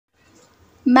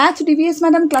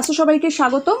MathDBSmadam ক্লাসে সবাইকে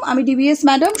স্বাগতম। আমি ডিবিএস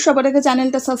ম্যাডাম। সবার আগে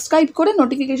চ্যানেলটা সাবস্ক্রাইব করে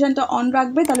নোটিফিকেশনটা অন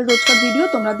রাখবে, তাহলে রোজকার ভিডিও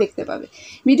তোমরা দেখতে পাবে।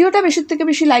 ভিডিওটা বেশি থেকে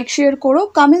বেশি লাইক শেয়ার করো,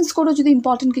 কমেন্টস করো যদি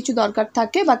ইম্পর্টেন্ট কিছু দরকার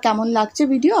থাকে বা কেমন লাগছে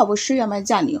ভিডিও অবশ্যই আমায়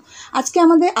জানিও। আজকে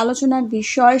আমাদের আলোচনার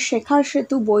বিষয় শেখার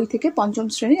সেতু বই থেকে পঞ্চম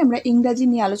শ্রেণী, আমরা ইংরাজি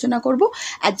নিয়ে আলোচনা করব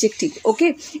অ্যাডজেক্টিভ। ওকে,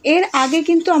 এর আগে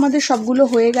কিন্তু আমাদের সবগুলো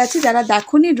হয়ে গেছে। যারা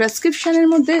দেখোনি ডেসক্রিপশনের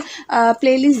মধ্যে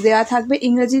প্লেলিস্ট দেওয়া থাকবে,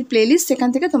 ইংরাজির প্লেলিস্ট, সেখান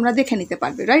থেকে তোমরা দেখে নিতে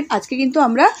পারবে। রাইট, আজকে কিন্তু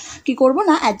আমরা কি করব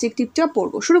না অ্যাডজেক্টিভটা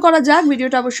পড়বো। শুরু করা যাক।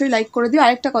 ভিডিওটা অবশ্যই লাইক করে দিও।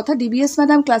 আরেকটা কথা, ডিবিএস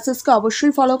ম্যাডাম ক্লাসেসকে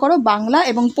অবশ্যই ফলো করো বাংলা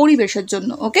এবং পরিবেশের জন্য।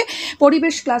 ওকে,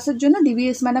 পরিবেশ ক্লাসের জন্য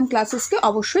ডিবিএস ম্যাডাম ক্লাসেসকে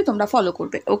অবশ্যই তোমরা ফলো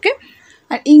করবে। ওকে,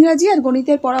 আর ইংরাজি আর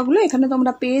গণিতের পড়াগুলো এখানে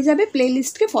তোমরা পেয়ে যাবে, প্লে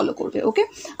লিস্টকে ফলো করবে। ওকে,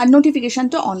 আর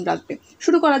নোটিফিকেশানটা অন রাখবে।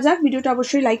 শুরু করা যাক। ভিডিওটা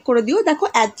অবশ্যই লাইক করে দিও। দেখো,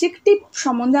 অ্যাডজেক্টিভ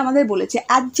সম্বন্ধে আমাদের বলেছে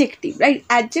অ্যাডজেক্টিভ। রাইট,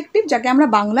 অ্যাডজেক্টিভ যাকে আমরা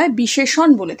বাংলায় বিশেষণ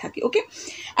বলে থাকি। ওকে,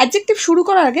 অ্যাডজেক্টিভ শুরু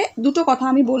করার আগে দুটো কথা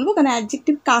আমি বলবো, কারণ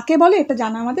অ্যাডজেক্টিভ কাকে বলে এটা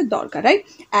জানা আমাদের দরকার। Right,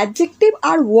 adjective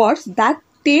R words that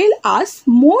tell us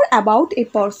more about a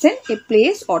person, a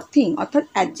place or thing. অর্থাৎ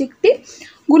অ্যাডজেক্টিভ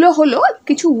গুলো হলো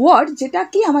কিছু ওয়ার্ড যেটা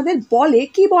কি আমাদের বলে,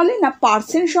 কি বলে না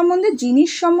পার্সন সম্বন্ধে, জিনিস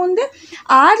সম্বন্ধে,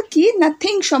 আর কি না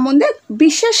থিং সম্বন্ধে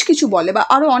বিশেষ কিছু বলে বা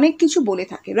আরও অনেক কিছু বলে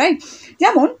থাকে। রাইট,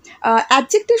 যেমন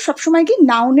অ্যাডজেক্টিভ সবসময় কি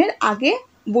নাউনের আগে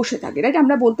বসে থাকে। রাইট,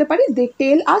 আমরা বলতে পারি দে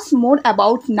টেল আস মোর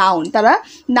অ্যাবাউট নাউন। তারা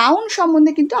নাউন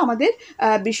সম্বন্ধে কিন্তু আমাদের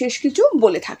বিশেষ কিছু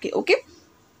বলে থাকে। ওকে,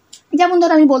 যেমন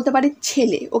ধর আমি বলতে পারি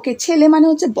ছেলে। ওকে, ছেলে মানে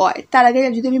হচ্ছে বয়। তার আগে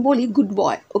যদি আমি বলি গুড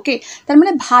বয়, ওকে, তার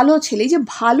মানে ভালো ছেলে। এই যে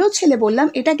ভালো ছেলে বললাম,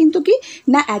 এটা কিন্তু কি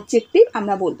না অ্যাডজেক্টিভ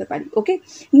আমরা বলতে পারি। ওকে,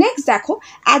 নেক্সট দেখো,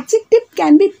 adjective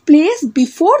can be place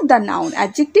before the noun.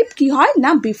 Adjective কি হয়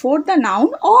না before the noun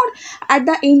or at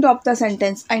the end of the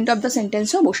sentence, end of the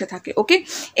সেন্টেন্সও বসে থাকে। ওকে,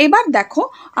 এবার দেখো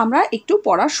আমরা একটু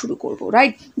পড়া শুরু করবো।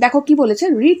 রাইট, দেখো কি বলেছে,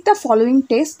 read the following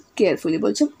text carefully.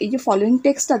 বলছে এই যে ফলোয়িং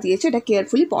টেক্সটটা দিয়েছে এটা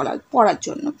কেয়ারফুলি পড়ার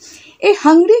জন্য। এ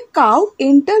hungry cow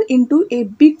enter into a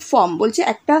big farm. বলছে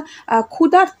একটা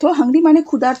ক্ষুধার্ত, হাংরি মানে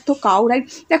ক্ষুধার্ত কাউ। রাইট,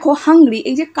 দেখো হাংরি,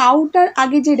 এই যে কাউটার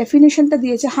আগে যে ডেফিনেশনটা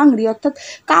দিয়েছে হাংরি, অর্থাৎ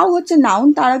কাউ হচ্ছে নাউন,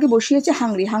 তার আগে বসিয়েছে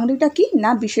হাংরি। হাংরিটা কি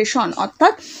না বিশেষণ,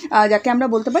 অর্থাৎ যাকে আমরা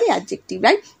বলতে পারি অ্যাডজেক্টিভ।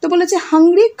 রাইট, তো বলেছে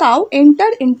hungry cow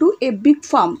enter into a big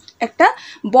farm. একটা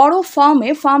বড় ফার্মে,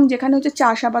 ফার্ম যেখানে হচ্ছে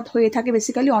চাষাবাদ হয়ে থাকে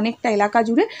বেসিক্যালি অনেকটা এলাকা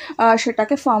জুড়ে,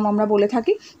 সেটাকে ফার্ম আমরা বলে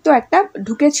থাকি। তো একটা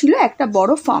ঢুকেছিল একটা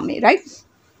বড় ফার্মে। Right,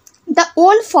 the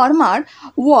old farmer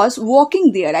was walking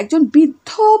দেয়ার। একজন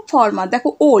বৃদ্ধ ফার্মার, দেখো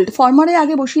ওল্ড, ফার্মারের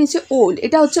আগে বসিয়েছে ওল্ড,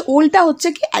 এটা হচ্ছে ওল্ডটা হচ্ছে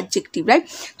কি অ্যাডজেক্টিভ। রাইট,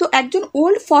 তো একজন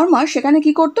ওল্ড ফার্মার সেখানে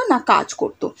কি করতো না কাজ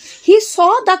করতো। হি স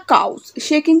দ্য কাউস,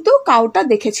 সে কিন্তু কাউটা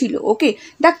দেখেছিল। ওকে,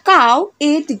 the cow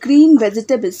at green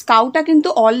vegetables, কাউটা কিন্তু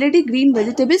অলরেডি গ্রিন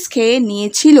ভেজিটেবলস খেয়ে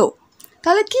নিয়েছিল।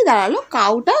 তাহলে কি দাঁড়ালো,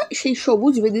 কাউটা সেই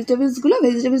সবুজ ভেজিটেবলসগুলো,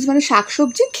 ভেজিটেবলস মানে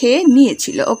শাকসবজি খেয়ে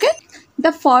নিয়েছিল। ওকে,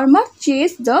 the farmer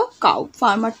chess the cow,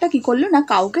 ফার্মারটা কী করলো না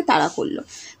কাউকে তাড়া করলো।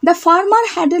 The farmer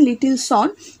had a little সন,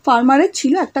 ফার্মারের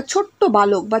ছিল একটা ছোট্ট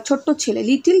বালক বা ছোট্ট ছেলে।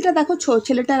 লিটিলটা দেখো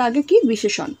ছেলেটার আগে কি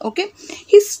বিশেষণ। ওকে,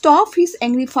 he stop his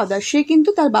angry father, সে কিন্তু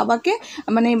তার বাবাকে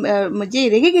মানে যে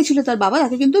রেগে গেছিলো তার বাবা,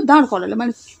 তাকে কিন্তু দাঁড় করালো,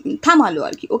 মানে থামালো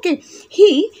আর কি। ওকে,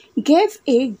 he gave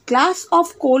a glass of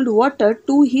cold water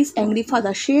to his angry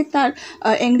father, সে তার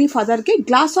angry ফাদারকে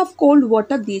glass of cold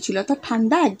water দিয়েছিল, অর্থাৎ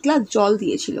ঠান্ডা এক গ্লাস জল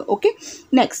দিয়েছিল। ওকে,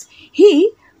 next,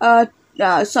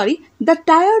 the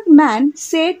tired man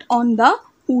said on the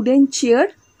wooden chair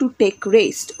to take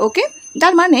rest. ওকে,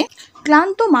 তার মানে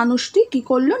ক্লান্ত মানুষটি কি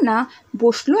করলো না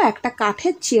বসলো একটা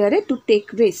কাঠের চেয়ারে, টু টেক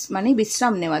রেস্ট মানে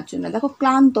বিশ্রাম নেওয়ার জন্য। দেখো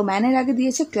ক্লান্ত, ম্যানের আগে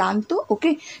দিয়েছে ক্লান্ত।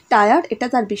 ওকে, টায়ার্ড এটা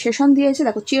তার বিশেষণ দিয়েছে।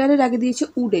 দেখো চেয়ারের আগে দিয়েছে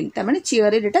উডেন, তার মানে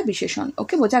চেয়ারের এটা বিশেষণ।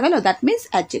 ওকে, বোঝা গেল, দ্যাট মিনস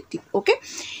অ্যাডজেক্টিভ। ওকে,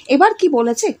 এবার কি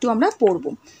বলেছে একটু আমরা পড়বো।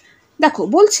 দেখো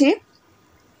বলছে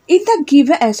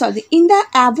in the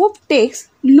above text,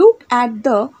 look at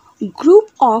the group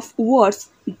of words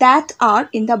that are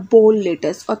in the bold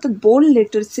letters. অর্থাৎ bold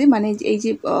letters-এ মানে এই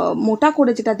যে মোটা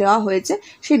করে যেটা দেওয়া হয়েছে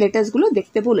সেই লেটার্সগুলো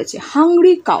দেখতে বলেছে।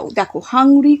 হাংরি কাউ, দেখো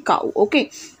hungry cow. Okay,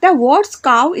 the words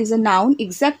cow is a noun,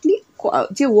 exactly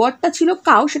যে ওয়ার্ডটা ছিল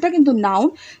কাউ সেটা কিন্তু noun.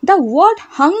 The word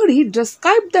hungry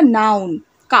describe the noun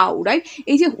cow. Right,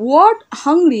 এই যে ওয়ার্ড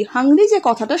হাংরি, হাংরি যে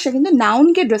কথাটা সে কিন্তু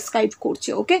নাউনকে ডেসক্রাইব করছে।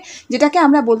 ওকে, যেটাকে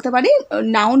আমরা বলতে পারি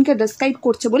নাউনকে ডেসক্রাইব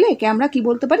করছে বলে একে আমরা কি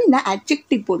বলতে পারি না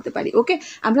অ্যাডজেক্টিভ বলতে পারি। ওকে,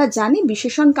 আমরা জানি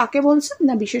বিশেষণ কাকে বলছে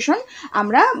না, বিশেষণ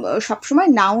আমরা সবসময়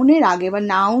নাউনের আগে বা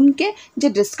নাউনকে যে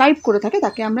ডেসক্রাইব করে থাকে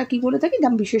তাকে আমরা কি বলে থাকি না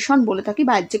বিশেষণ বলে থাকি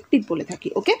বা অ্যাডজেক্টিভ বলে থাকি।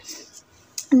 ওকে,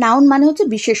 নাউন মানে হচ্ছে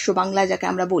বিশেষ্য বাংলা যাকে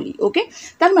আমরা বলি। ওকে,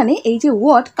 তার মানে এই যে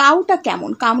ওয়ার্ড কাউটা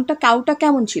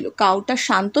কেমন ছিল, কাউটা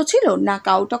শান্ত ছিল না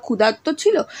কাউটা ক্ষুধার্ত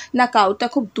ছিল না কাউটা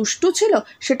খুব দুষ্টু ছিল,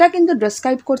 সেটা কিন্তু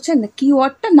ডেসক্রাইব করছে না কি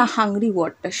ওয়ার্ডটা, না হাংরি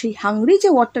ওয়ার্ডটা। সেই হাংরি যে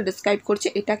ওয়ার্ডটা ডেসক্রাইব করছে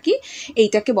এটা কি,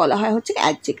 এইটাকে বলা হয় হচ্ছে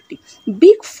অ্যাডজেক্টিভ।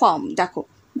 বিগ ফার্ম, দেখো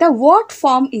the word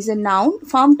form is a noun,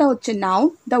 ফার্মটা হচ্ছে noun,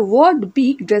 the word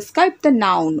big describe the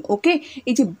noun। ওকে,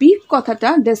 এই যে বিগ কথাটা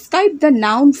describe the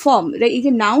noun form, এই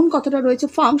যে নাউন কথাটা রয়েছে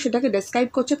ফর্ম, সেটাকে ডেসক্রাইব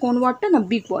করছে কোন ওয়ার্ডটা, না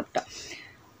বিগ ওয়ার্ডটা।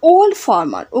 old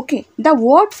farmer, okay, the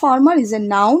word farmer is a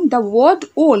noun, the word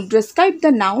old describe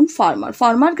the noun farmer,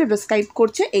 ফার্মারকে describe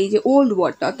করছে এই যে ওল্ড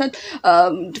ওয়ার্ডটা, অর্থাৎ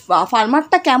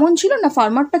ফার্মারটা কেমন ছিল, না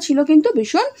ফার্মারটা ছিল কিন্তু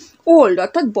ভীষণ ওল্ড,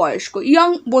 অর্থাৎ বয়স্ক। ইয়ং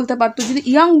বলতে পারতো, যদি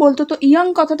ইয়ং বলতো তো ইয়ং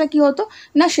কথাটা কি হতো,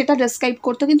 না সেটা ডেসক্রাইব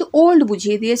করতো, কিন্তু ওল্ড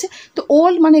বুঝিয়ে দিয়েছে। তো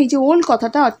ওল্ড মানে এই যে ওল্ড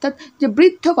কথাটা, অর্থাৎ যে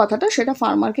বৃদ্ধ কথাটা, সেটা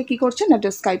ফার্মারকে কি করছে, না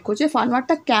ডেসক্রাইব করছে।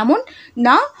 ফার্মারটা কেমন,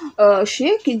 না সে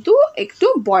কিন্তু একটু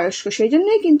বয়স্ক। সেই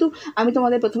জন্যই কিন্তু আমি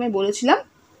তোমাদের প্রথমে বলেছিলাম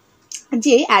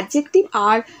যে adjective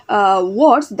R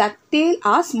words that tell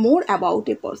us more about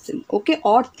a person, okay,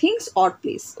 or things or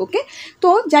place. ওকে, তো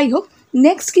যাই হোক,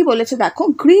 নেক্সট কি বলেছে দেখো,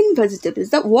 green vegetables,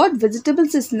 the word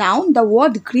vegetables is noun, the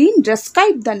word green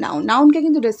describe the noun, নাউনকে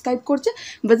কিন্তু ডেসক্রাইব করছে।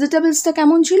 ভেজিটেবলসটা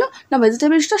কেমন ছিল, না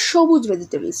ভেজিটেবলসটা সবুজ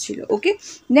ভেজিটেবলস ছিল। ওকে,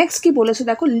 নেক্সট কি বলেছে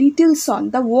দেখো, little Son,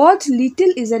 the word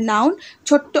little is a noun,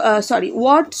 ছোট্ট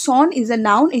word Son is a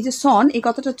noun, এই যে সন এই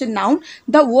কথাটা হচ্ছে noun,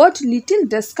 the word little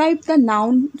describe the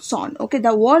noun son. Okay,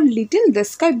 the word little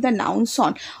describe the noun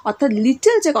son, অর্থাৎ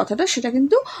লিটিল যে কথাটা সেটা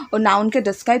কিন্তু নাউনকে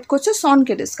ডেসক্রাইব করছে,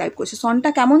 সনকে ডেসক্রাইব করছে। সনটা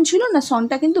কেমন ছিল, না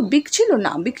সনটা কিন্তু বিগ ছিল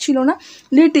না,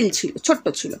 লিটিল ছিল, ছোট্ট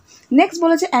ছিল। নেক্সট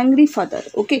বলেছে angry father,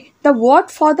 okay, the word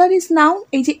father is noun,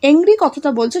 এই যে অ্যাংরি কথাটা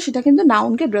বলছে সেটা কিন্তু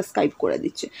নাউনকে ডেসক্রাইব করে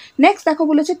দিচ্ছে। নেক্সট দেখো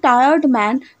বলেছে tired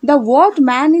man, the word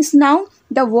man is noun,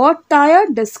 the word tired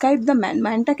describe the man,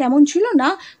 ম্যানটা কেমন ছিল, না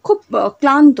খুব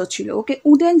ক্লান্ত ছিল। ওকে,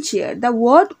 wooden chair, the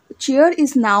word chair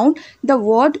is noun, the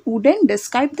word wooden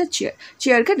describe the chair,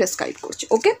 চেয়ারকে describe করছে।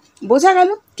 ওকে, বোঝা গেল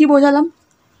কি বোঝালাম?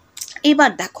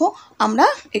 এবার দেখো আমরা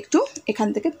একটু এখান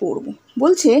থেকে পড়ব।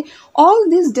 বলছে all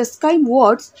these describe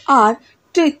words are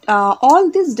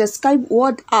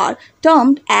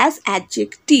termed as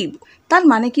adjective। তার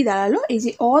মানে কি দাঁড়ালো, এই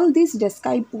যে all these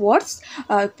describe words,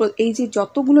 এই যে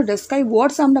যতগুলো describe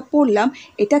words আমরা পড়লাম,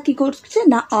 এটা কি করছে,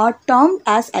 না are termed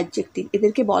as adjective,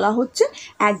 এদেরকে বলা হচ্ছে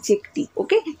adjective।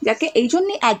 ওকে, যাকে এই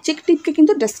জন্যই adjectiveকে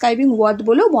কিন্তু describing word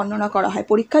বলেও বর্ণনা করা হয়।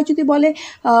 পরীক্ষায় যদি বলে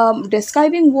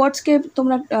describing wordsকে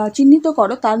তোমরা চিহ্নিত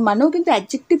করো, তার মানেও কিন্তু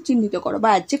adjective চিহ্নিত করো, বা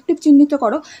adjective চিহ্নিত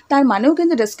করো, তার মানেও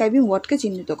কিন্তু describing wordকে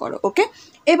চিহ্নিত করো। ওকে,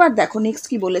 এবার দেখো নেক্সট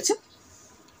কি বলেছে।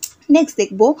 নেক্সট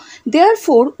দেখবো,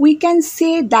 therefore we can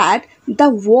say that the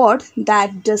word that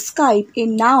describe a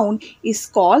noun is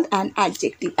called an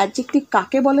adjective। adjective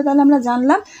কাকে বলে তাহলে আমরা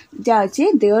জানলাম যে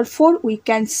therefore we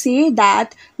can say that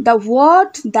the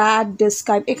word that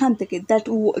describe এখান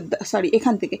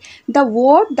থেকে the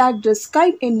word that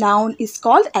describe a noun is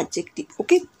called adjective।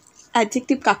 Okay,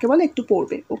 adjective কাকে বলে একটু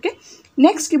পড়বে। ওকে,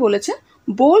 নেক্সট কি বলেছে,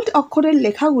 বোল্ড অক্ষরের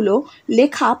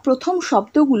লেখা প্রথম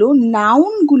শব্দগুলো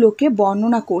নাউনগুলোকে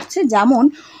বর্ণনা করছে। যেমন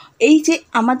এই যে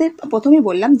আমাদের প্রথমে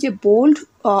বললাম যে বোল্ড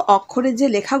অক্ষরের যে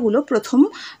লেখাগুলো প্রথম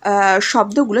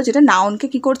শব্দগুলো যেটা নাউনকে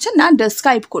কি করছে, না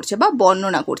ডেসক্রাইব করছে বা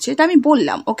বর্ণনা করছে, এটা আমি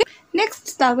বললাম। ওকে, নেক্সট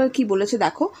তারপর কি বলেছে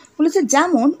দেখো, বলেছে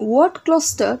যেমন ওয়ার্ড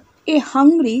ক্লাস্টার এ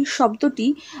হাংরি শব্দটি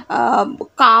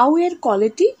কাউয়ের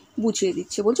কোয়ালিটি বুঝিয়ে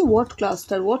দিচ্ছে। বলছে ওয়ার্ড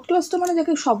ক্লাস্টার মানে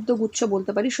যাকে শব্দগুচ্ছ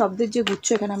বলতে পারি, শব্দের যে গুচ্ছ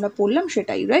এখানে আমরা পড়লাম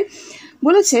সেটাই, রাইট।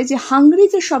 বলেছে যে হাংরি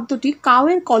যে শব্দটি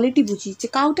কাউয়ের কোয়ালিটি বুঝিয়ে দিচ্ছে,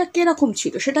 কাউটা কীরকম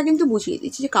ছিল সেটা কিন্তু বুঝিয়ে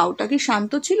দিচ্ছে, যে কাউটা কি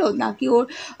শান্ত ছিল নাকি ওর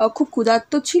খুব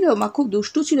ক্ষুধার্ত ছিল বা খুব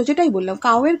দুষ্টু ছিল, যেটাই বললাম,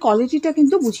 কাউয়ের কোয়ালিটিটা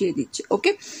কিন্তু বুঝিয়ে দিচ্ছে।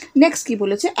 ওকে, নেক্সট কি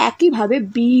বলেছে, একইভাবে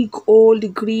big, old,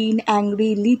 green,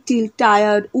 angry, little,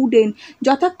 tired, wooden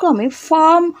যথাক্রমে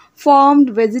ফর্মড,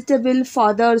 ভেজিটেবল,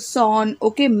 ফাদার, সন,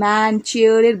 ওকে, ম্যান,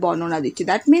 চেয়ারের বর্ণনা দিচ্ছে।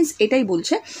 দ্যাট মিনস এটাই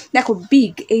বলছে, দেখো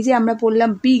বিগ, এই যে আমরা বললাম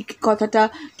বিগ কথাটা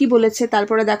কি বলেছে,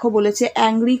 তারপরে দেখো বলেছে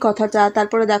অ্যাংরি কথাটা,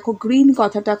 তারপরে দেখো গ্রিন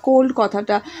কথাটা, কোল্ড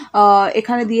কথাটা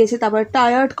এখানে দিয়েছে, তারপরে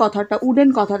টায়ার্ড কথাটা, উডেন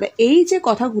কথাটা, এই যে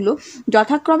কথাগুলো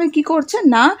যথাক্রমে কি করছে,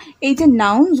 না এই যে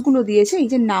নাউন্সগুলো দিয়েছে, এই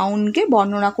যে নাউনকে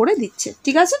বর্ণনা করে দিচ্ছে।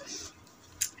 ঠিক আছে,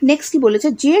 নেক্সট কি বলেছে,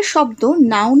 যে শব্দ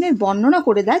নাউনের বর্ণনা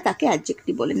করে দেয় তাকে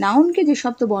অ্যাডজেক্টিভ বলে। নাউনকে যে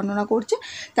শব্দ বর্ণনা করছে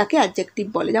তাকে অ্যাডজেক্টিভ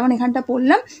বলে। যেমন এখানটা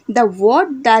পড়লাম, the word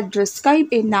that describe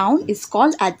a noun is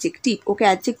called adjective. ওকে,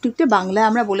 অ্যাডজেক্টিভকে বাংলায়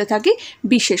আমরা বলে থাকি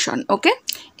বিশেষণ। ওকে,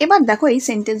 এবার দেখো এই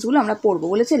সেন্টেন্সগুলো আমরা পড়বো।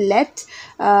 বলেছে let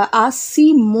us see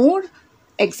more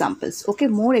examples. ওকে,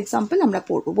 মোর এক্সাম্পল আমরা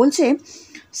পড়বো। বলছে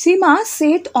সীমা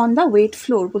set on the wait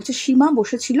floor. বলছে সীমা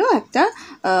বসেছিল একটা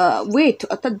ওয়েট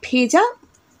অর্থাৎ ভেজা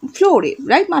ফ্লোরে,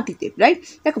 রাইট, মাটিতে, রাইট।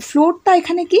 দেখো ফ্লোরটা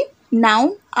এখানে কি নাউন,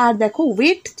 আর দেখো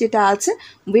ওয়েট যেটা আছে,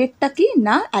 ওয়েটটা কি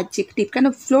না অ্যাডজেক্টিভ। কেন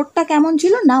ফ্লোরটা কেমন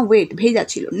ছিল না ওয়েট, ভেজা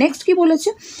ছিল। নেক্সট কি বলেছে,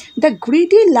 the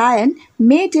greedy lion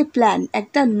made a plan,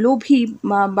 একটা লোভী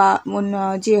বা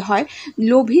যে হয়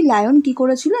লোভী লায়ন কি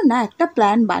করেছিল না একটা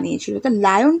প্ল্যান বানিয়েছিল। তা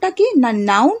লায়নটা কি না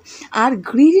নাউন, আর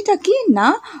গ্রিডিটা কি না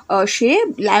সে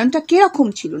লায়নটা কিরকম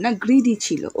ছিল না গ্রিডি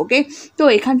ছিল। ওকে, তো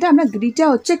এখানটা আমরা গ্রিডটা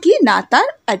হচ্ছে কি না তার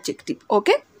অ্যাডজেক্টিভ।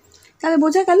 ওকে, তাহলে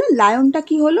বোঝা গেল লায়নটা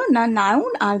কি হলো না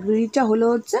নাউন, আর গ্রিডিটা হলো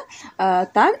হচ্ছে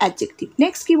তার অ্যাডজেক্টিভ।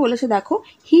 নেক্সট কি বলেছে দেখো,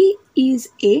 he is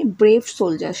a brave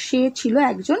soldier, সে ছিল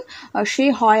একজন সে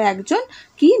হয় একজন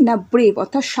কি না ব্রেভ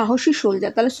অর্থাৎ সাহসী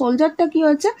সোলজার। তাহলে সোলজারটা কি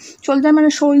হচ্ছে, সোলজার মানে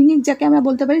সৈনিক যাকে আমরা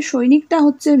বলতে পারি, সৈনিকটা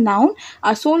হচ্ছে নাউন,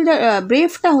 আর সোলজার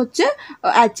ব্রেভটা হচ্ছে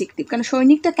অ্যাডজেক্টিভ। কারণ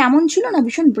সৈনিকটা কেমন ছিল না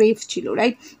ভীষণ ব্রেভ ছিল,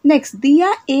 রাইট। নেক্সট, দিয়া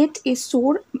এট এ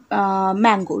সোর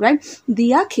ম্যাঙ্গো, রাইট,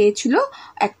 দিয়া খেয়েছিল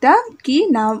একটা কি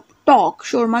না টক,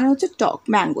 সোর মানে হচ্ছে টক,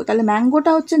 ম্যাঙ্গো, তাহলে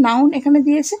ম্যাঙ্গোটা হচ্ছে নাউন এখানে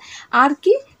দিয়েছে। আর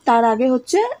কি তার আগে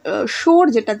হচ্ছে সোর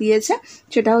যেটা দিয়েছে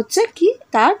সেটা হচ্ছে কি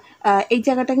তার এই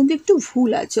জায়গাটা কিন্তু একটু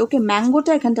ভুল আছে। ওকে,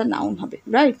 ম্যাঙ্গোটা এখানটা নাউন হবে,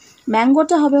 রাইট,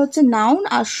 ম্যাঙ্গোটা হবে হচ্ছে নাউন,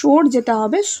 আর সোর যেটা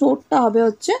হবে সোরটা হবে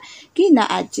হচ্ছে কি না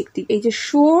অ্যাডজেক্টিভ। এই যে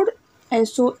সোর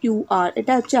SOUR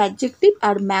এটা হচ্ছে অ্যাডজেক্টিভ,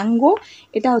 আর ম্যাঙ্গো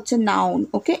এটা হচ্ছে নাউন।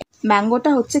 ওকে,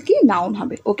 ম্যাঙ্গোটা হচ্ছে কি নাউন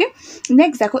হবে। ওকে,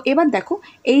 নেক্সট দেখো, এবার দেখো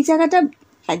এই জায়গাটা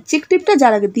অ্যাডজেক্টিভটা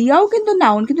যার আগে, দিয়াও কিন্তু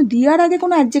নাউন, কিন্তু দিয়ার আগে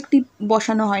কোনো অ্যাডজেক্টিভ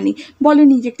বসানো হয়নি,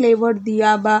 বলেনি যে ক্লেভার দিয়া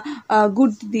বা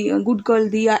গুড গার্ল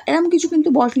দিয়া, এরকম কিছু কিন্তু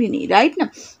বসলিনি, রাইট না।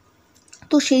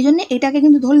 তো সেই জন্য এটাকে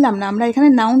কিন্তু ধরলাম না আমরা, এখানে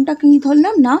নাউনটা কি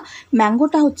ধরলাম না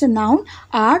ম্যাঙ্গোটা হচ্ছে নাউন,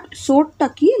 আর সোরটা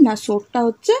কি না সোরটা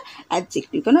হচ্ছে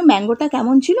অ্যাডজেক্টিভ। কেন ম্যাঙ্গোটা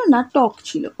কেমন ছিল না টক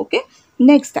ছিল। ওকে,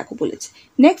 নেক্সট দেখো বলেছে,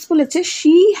 নেক্সট বলেছে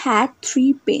শি হ্যাড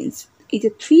 3 পেন্স। এই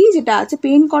যে 3 যেটা আছে,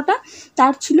 পেন কটা,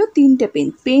 তার ছিল 3টে পেন,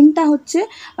 পেনটা হচ্ছে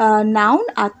নাউন,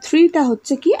 আর 3টা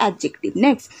হচ্ছে কি adjective.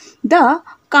 Next, the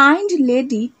kind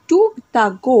lady took the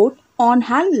goat on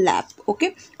her ল্যাপ। ওকে,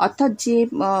 অর্থাৎ যে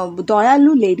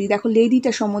দয়ালু লেডি, দেখো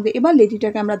লেডিটা সম্বন্ধে, এবার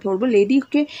লেডিটাকে আমরা ধরবো,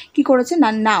 লেডিকে কি করেছে না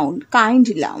নাউন, কাইন্ড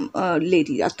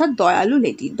লেডি অর্থাৎ দয়ালু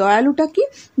লেডি, দয়ালুটা কি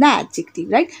না অ্যাডজেক্টিভ,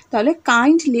 রাইট। তাহলে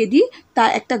কাইন্ড লেডি তার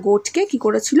একটা গোটকে কি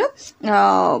করেছিল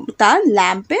তার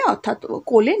ল্যাম্পে অর্থাৎ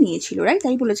কোলে নিয়েছিল, রাইট,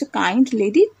 তাই বলেছে kind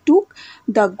lady took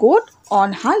the goat on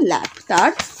her ল্যাপ, তার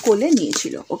কোলে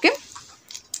নিয়েছিল। ওকে,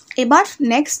 এবার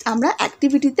নেক্সট আমরা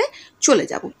অ্যাক্টিভিটিতে চলে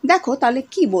যাব। দেখো তাহলে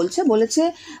কি বলছে, বলেছে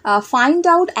find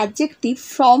out adjective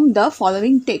from the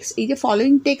following text. এই যে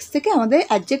ফলোয়িং টেক্সট থেকে আমাদের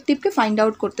অ্যাডজেক্টিভকে ফাইন্ড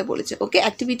আউট করতে বলেছে। ওকে,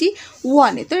 অ্যাক্টিভিটি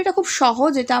 1-এ, তো এটা খুব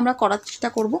সহজ, এটা আমরা করার চেষ্টা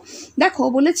করব। দেখো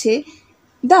বলেছে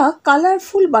the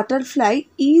colourful butterfly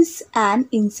is an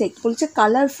insect, বলছে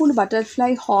কালারফুল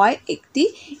বাটারফ্লাই হয় একটি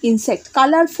ইনসেক্ট।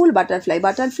 কালারফুল বাটারফ্লাই,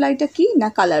 বাটারফ্লাইটা কি না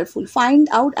colourful, find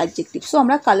out adjective, so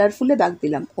আমরা কালারফুলে দাগ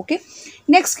দিলাম। ওকে,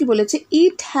 নেক্সট কি বলেছে,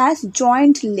 it has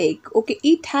joint leg. Okay,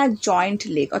 it has joint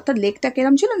leg অর্থাৎ লেগটা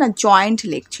কেরম ছিল না জয়েন্ট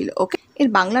লেগ ছিল। ওকে, এর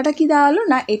বাংলাটা কি দাঁড়ালো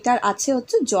না এটার আছে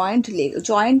হচ্ছে জয়েন্ট লেগ,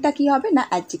 জয়েন্টটা কি হবে না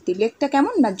অ্যাডজেক্টিভ, লেগটা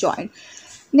কেমন না joint.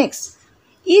 Next,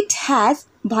 it has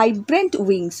vibrant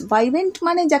wings, vibrant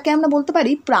মানে যাকে আমরা বলতে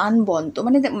পারি প্রাণবন্ত,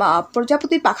 মানে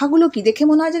প্রজাপতির পাখাগুলো কি দেখে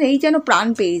মনে হয় যে এই যেন প্রাণ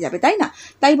পেয়ে যাবে, তাই না,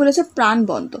 তাই বলেছে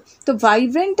প্রাণবন্ত। তো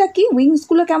ভাইব্রেন্টটা কি,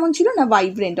 উইংসগুলো কেমন ছিল না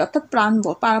ভাইব্রেন্ট অর্থাৎ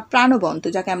প্রাণবন্ত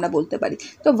যাকে আমরা বলতে পারি।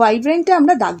 তো ভাইব্রেন্টে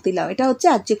আমরা দাগ দিলাম, এটা হচ্ছে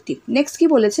অ্যাডজেক্টিভ। নেক্সট কি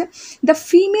বলেছে, দ্য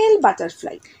ফিমেল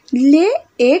বাটারফ্লাই লে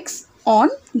এগস অন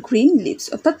গ্রিন লিভস,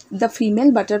 অর্থাৎ দ্য ফিমেল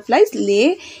বাটারফ্লাইজ লে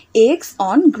এগস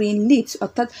অন গ্রিন লিভস,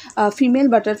 অর্থাৎ ফিমেল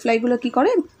বাটারফ্লাইগুলো কী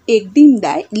করে এগ ডিম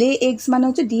দেয়, লে এগস মানে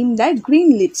হচ্ছে ডিম দেয় গ্রিন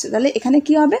লিভস, তাহলে এখানে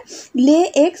কি হবে লে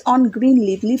এগস অন গ্রিন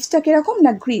লিভ, লিভসটা কীরকম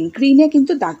না গ্রিন, গ্রিনে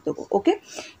কিন্তু দাগ দেবো। ওকে,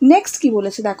 নেক্সট কি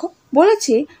বলেছে দেখো,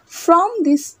 বলেছে from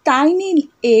this tiny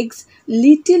eggs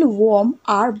little worm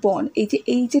are born,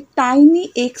 এই যে টাইনি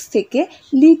এগস থেকে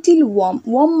লিটিল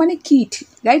ওয়ার্ম মানে কিট,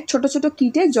 রাইট, ছোটো ছোটো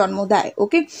কিটের জন্ম দেয়।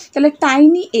 ওকে, তাহলে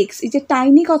টাইনি এগস, এই যে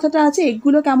টাইনি কথাটা আছে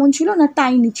এগগুলো কেমন ছিল না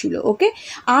টাইনি ছিল। ওকে,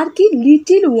 আর কি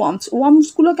লিটিল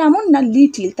ওয়ার্মসগুলো কেমন না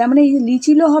লিটিল, তার মানে এই যে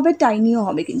লিটিলও হবে টাইনিও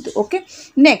হবে কিন্তু। ওকে,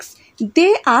 নেক্সট, দে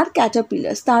আর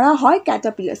ক্যাটারপিলার্স, তারা হয়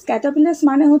ক্যাটারপিলার্স, ক্যাটারপিলার্স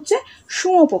মানে হচ্ছে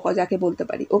শুঁয়োপোকা যাকে বলতে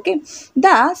পারি। ওকে,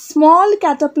 the small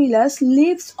ক্যাটারপিলার্স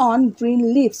leaves on green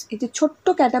leaves, এই যে ছোট্ট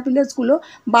ক্যাটারপিলার্সগুলো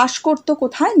বাস করতো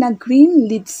কোথায় না গ্রিন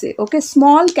লিভসে। ওকে,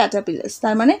 স্মল ক্যাটারপিলার্স,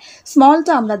 তার মানে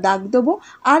স্মলটা আমরা দাগ দেবো,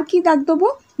 আর কি দাগ দেবো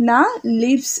না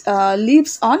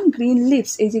লিভস অন গ্রিন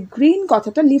লিভস, এই যে গ্রিন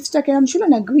কথাটা লিভসটা কেরম ছিল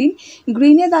না গ্রিন,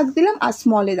 গ্রিনে দাগ দিলাম আর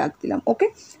স্মলে দাগ দিলাম। ওকে,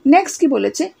 নেক্সট কি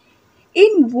বলেছে,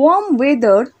 in worm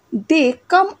whether they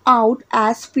come out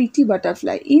as pretty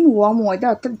butterfly, in worm weather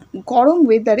অর্থাৎ গরম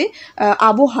ওয়েদারে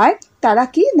আবহাওয়ায় তারা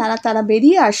কি না তারা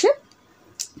বেরিয়ে আসে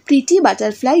প্রিটি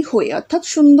বাটারফ্লাই হয়ে, অর্থাৎ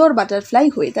সুন্দর বাটারফ্লাই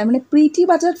হয়ে। তার মানে প্রিটি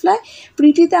বাটারফ্লাই,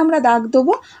 প্রিটিতে আমরা দাগ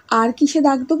দেবো, আর কিসে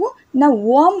দাগ দেবো না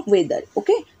ওয়ার্ম ওয়েদার,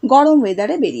 ওকে, গরম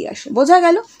ওয়েদারে বেরিয়ে আসে। বোঝা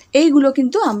গেল? এইগুলো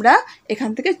কিন্তু আমরা এখান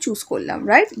থেকে চুজ করলাম,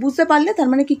 রাইট? বুঝতে পারলে? তার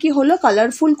মানে কী কী হলো?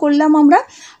 কালারফুল করলাম আমরা,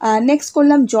 নেক্সট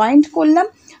করলাম জয়েন্ট করলাম,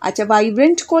 আচ্ছা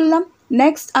ভাইব্রেন্ট করলাম,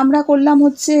 নেক্সট আমরা করলাম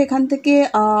হচ্ছে এখান থেকে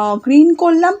গ্রিন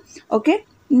করলাম, ওকে,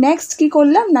 নেক্সট কি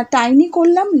করলাম না টাইনি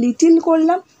করলাম, লিটিল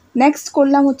করলাম, নেক্সট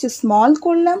করলাম হচ্ছে স্মল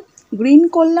করলাম, গ্রিন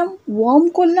করলাম, ওয়ার্ম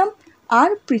করলাম, আর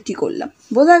প্রিটি করলাম।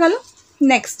 বোঝা গেল?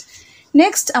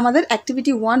 নেক্সট আমাদের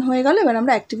অ্যাক্টিভিটি 1 হয়ে গেল। এবার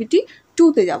আমরা অ্যাক্টিভিটি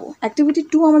 2তে যাব। অ্যাক্টিভিটি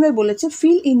 2 আমাদের বলেছে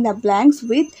fill in the blanks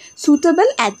with suitable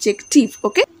adjective,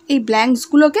 ওকে। এই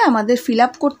ব্ল্যাঙ্কসগুলোকে আমাদের ফিল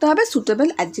আপ করতে হবে সুটেবল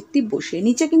অ্যাডজেক্টিভ বসিয়ে।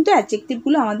 নিচে কিন্তু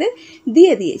অ্যাডজেক্টিভগুলো আমাদের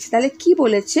দিয়ে দিয়েছে। তাহলে কি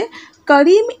বলেছে?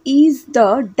 করিম is the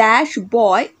dash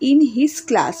boy in his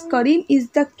class. Karim is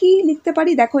the কি লিখতে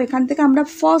পারি? দেখো এখান থেকে আমরা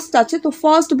ফার্স্ট আছে, তো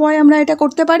ফার্স্ট বয় আমরা এটা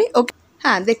করতে পারি, ওকে।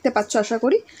 হ্যাঁ, দেখতে পাচ্ছ আশা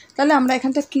করি। তাহলে আমরা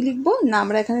এখানটা কি লিখবো না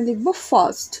আমরা এখানে লিখবো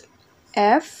ফার্স্ট,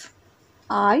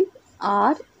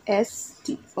 FIRST,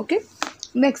 ওকে।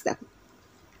 নেক্সট দেখো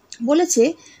বলেছে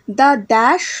the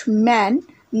dash man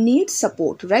need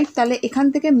support, right? তাহলে এখান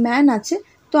থেকে ম্যান আছে,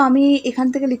 তো আমি এখান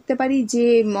থেকে লিখতে পারি যে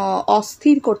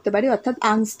অস্থির করতে পারি, অর্থাৎ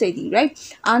unsteady, right?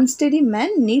 Unsteady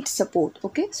man need support,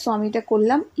 ওকে। সো আমি এটা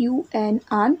করলাম UNSTEADY,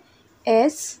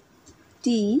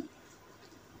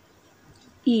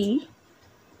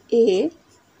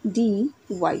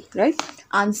 right?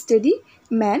 Unsteady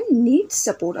man need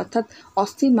support, অর্থাৎ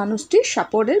অস্থির মানুষটির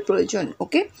সাপোর্টের প্রয়োজন,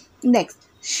 ওকে। Next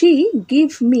she give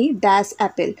me dash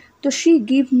Apple. তো শি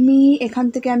গিভ মি এখান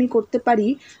থেকে আমি করতে পারি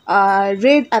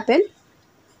রেড অ্যাপেল,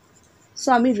 সো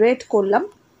আমি রেড করলাম।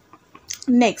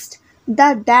 Next the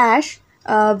dash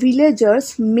villagers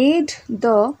made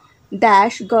the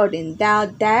dash garden. The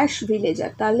dash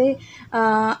villager, তাহলে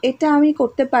এটা আমি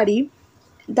করতে পারি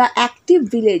the active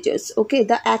villagers, okay.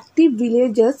 The active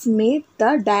villagers made the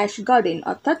dash garden,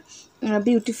 অর্থাৎ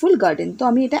বিউটিফুল গার্ডেন। তো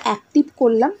আমি এটা অ্যাক্টিভ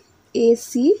করলাম,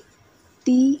 ACTIVE,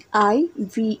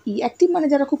 অ্যাক্টিভ মানে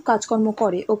যারা খুব কাজকর্ম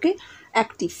করে, ওকে,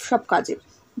 অ্যাক্টিভ সব কাজে।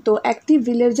 তো অ্যাক্টিভ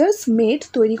ভিলেজার্স মেড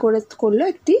তৈরি করলো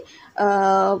একটি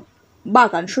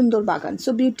বাগান, সুন্দর বাগান। সো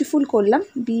বিউটিফুল করলাম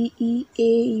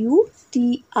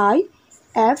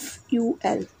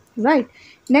BEAUTIFUL, রাইট?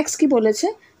 নেক্সট কি বলেছে?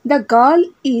 The girl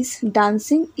is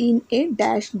dancing in a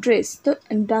dash dress. তো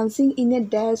dancing in a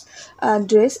dash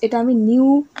dress, এটা আমি নিউ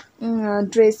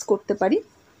ড্রেস করতে পারি,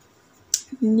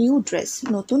 নিউ ড্রেস,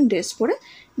 নতুন ড্রেস পরে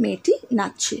মেয়েটি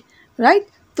নাচছে, রাইট?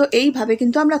 তো এইভাবে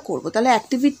কিন্তু আমরা করব। তাহলে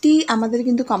অ্যাক্টিভিটি আমাদের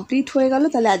কিন্তু কমপ্লিট হয়ে গেল,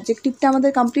 তাহলে অ্যাডজেক্টিভটা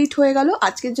আমাদের কমপ্লিট হয়ে গেল।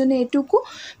 আজকের জন্য এটুকু।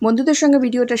 বন্ধুদের সঙ্গে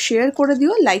ভিডিওটা শেয়ার করে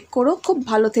দিও, লাইক করো। খুব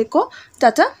ভালো থেকো,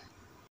 টাটা।